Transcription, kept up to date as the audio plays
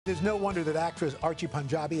There's no wonder that actress Archie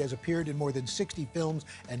Panjabi has appeared in more than 60 films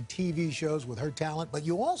and TV shows with her talent, but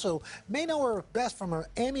you also may know her best from her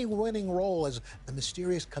Emmy-winning role as the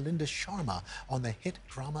mysterious Kalinda Sharma on the hit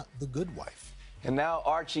drama The Good Wife. And now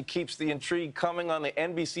Archie keeps the intrigue coming on the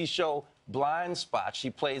NBC show Blindspot. She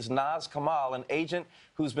plays Kamal, an agent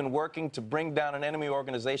who's been working to bring down an enemy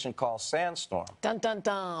organization called Sandstorm. Dun, dun,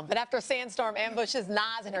 dun. But after Sandstorm ambushes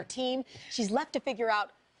Naz and her team, she's left to figure out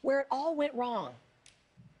where it all went wrong.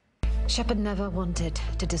 Shepard never wanted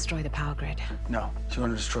to destroy the power grid. No, she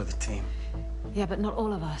wanted to destroy the team. Yeah, but not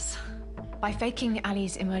all of us. By faking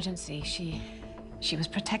Ali's emergency, she was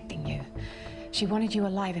protecting you. She wanted you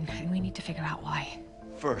alive, and we need to figure out why.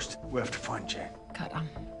 First, we have to find Jane. Kurt,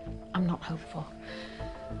 I'm not hopeful.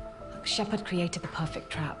 Look, Shepard created the perfect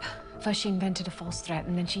trap. First, she invented a false threat,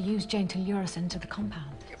 and then she used Jane to lure us into the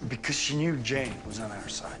compound. Because she knew Jane was on our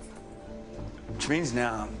side. Which means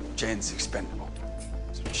now Jane's expendable.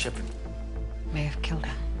 So Shepard may have killed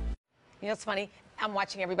her. You know what's funny? I'm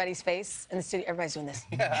watching everybody's face in the studio. Everybody's doing this.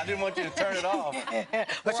 Yeah, I didn't want you to turn it off.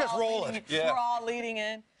 Let's just roll it. Yeah. We're all leading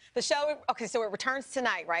in. The show, okay, so it returns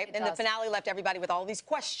tonight, right? And the finale left everybody with all these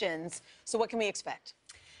questions. So what can we expect?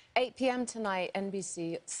 8 p.m. tonight,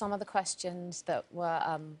 NBC, some of the questions that were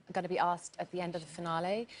going to be asked at the end of the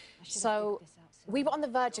finale. So we were on the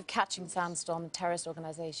verge of catching Sandstorm, terrorist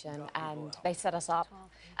organization, and they set us up,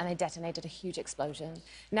 and they detonated a huge explosion.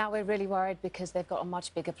 Now we're really worried because they've got a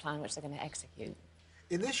much bigger plan which they're going to execute.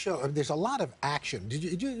 In this show, there's a lot of action.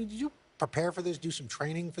 Did you prepare for this, do some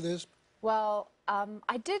training for this? Well,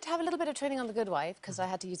 I did have a little bit of training on The Good Wife because I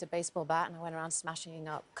had to use a baseball bat and I went around smashing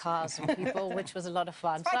up cars and people, which was a lot of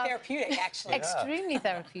fun. It's quite therapeutic, actually. Extremely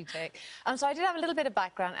therapeutic. So I did have a little bit of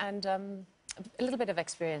background and a little bit of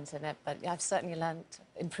experience in it, but I've certainly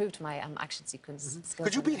improved my action sequence skills.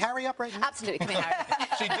 Could you beat Harry up right now? Absolutely, come here, Harry.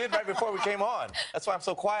 She did right before we came on. That's why I'm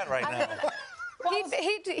so quiet right now. Well,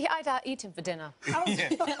 I'd eat him for dinner. I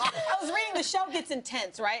was reading the show gets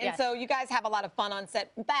intense, right? Yes. And so you guys have a lot of fun on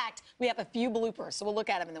set. In fact, we have a few bloopers, so we'll look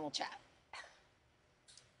at them and then we'll chat.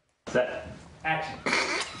 Set. Action.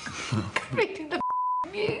 Reading the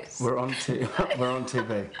news. We're on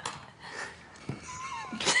TV.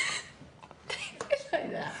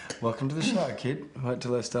 Like that. Welcome to the show, kid. Wait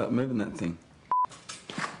till I start moving that thing.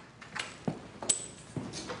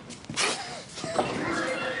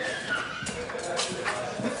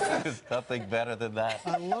 There's nothing better than that.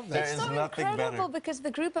 I love that. There is So nothing incredible better. because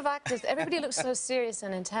the group of actors, everybody looks so serious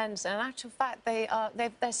and intense, and in actual fact,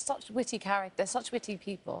 they're such witty characters, such witty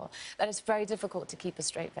people, that it's very difficult to keep a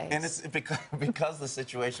straight face. And it's because the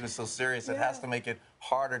situation is so serious, it has to make it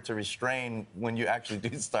harder to restrain when you actually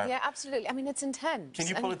do start. Yeah, absolutely. I mean, it's intense. Can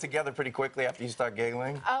you pull it together pretty quickly after you start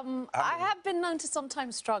giggling? I have been known to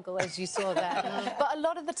sometimes struggle, as you saw there. But a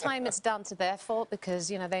lot of the time it's down to their fault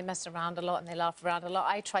because, you know, they mess around a lot and they laugh around a lot.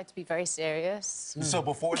 I try to be very serious. So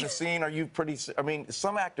before the scene, are you pretty... I mean,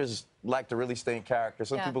 some actors like to really stay in character.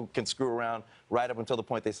 Some people can screw around right up until the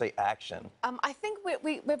point they say action. I think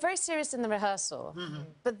we're very serious in the rehearsal,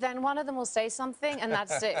 but then one of them will say something, and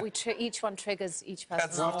that's it. Each one triggers each person.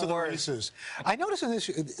 That's off to the races. I notice in this,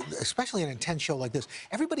 especially in an intense show like this,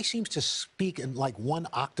 everybody seems to speak in like one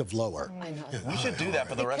octave lower. I know. We should do that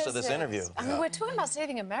for the rest of this interview. I mean, we're talking about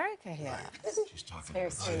saving America here. She's talking Very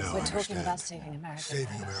about serious. We're talking about saving America.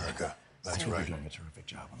 saving America. That's right. You're doing a terrific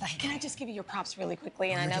job. Can I just give you your props really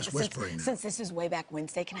quickly? And I know since this is way back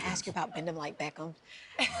Wednesday, can I ask you about Bend 'Em Like Beckham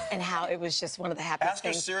and how it was just one of the happiest Ask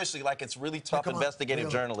her things? seriously, like it's really tough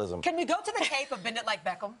investigative journalism. Can we go to the tape of Bend It Like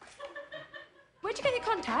Beckham? Where'd you get your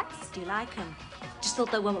contacts? Do you like them? Just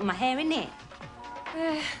thought they went with my hair, innit?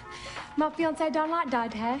 My fiancé don't like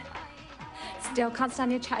dyed hair. Still, can't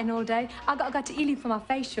stand here chatting all day. I gotta go to Ealing for my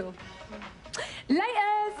facial.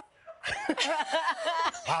 Laters!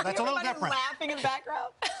 Wow, that's a little Everybody different. laughing in the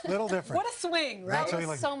background. Little different. What a swing, right? That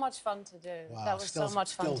was so much fun to do. Wow, That was so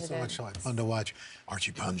much fun to do. Still so much fun to watch.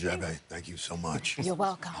 Archie Panjabi, thank you so much. You're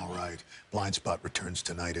welcome. All right. Blindspot returns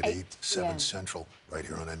tonight at 7 Central, right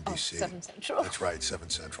here on NBC. 7 Central. That's right, 7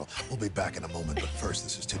 Central. We'll be back in a moment, but first,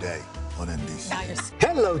 this is Today on NBC. Now you're...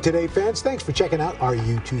 Hello, Today fans. Thanks for checking out our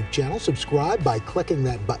YouTube channel. Subscribe by clicking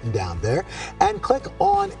that button down there and click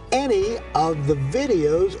on any of the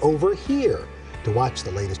videos over here to watch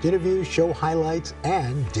the latest interviews, show highlights,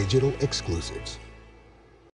 and digital exclusives.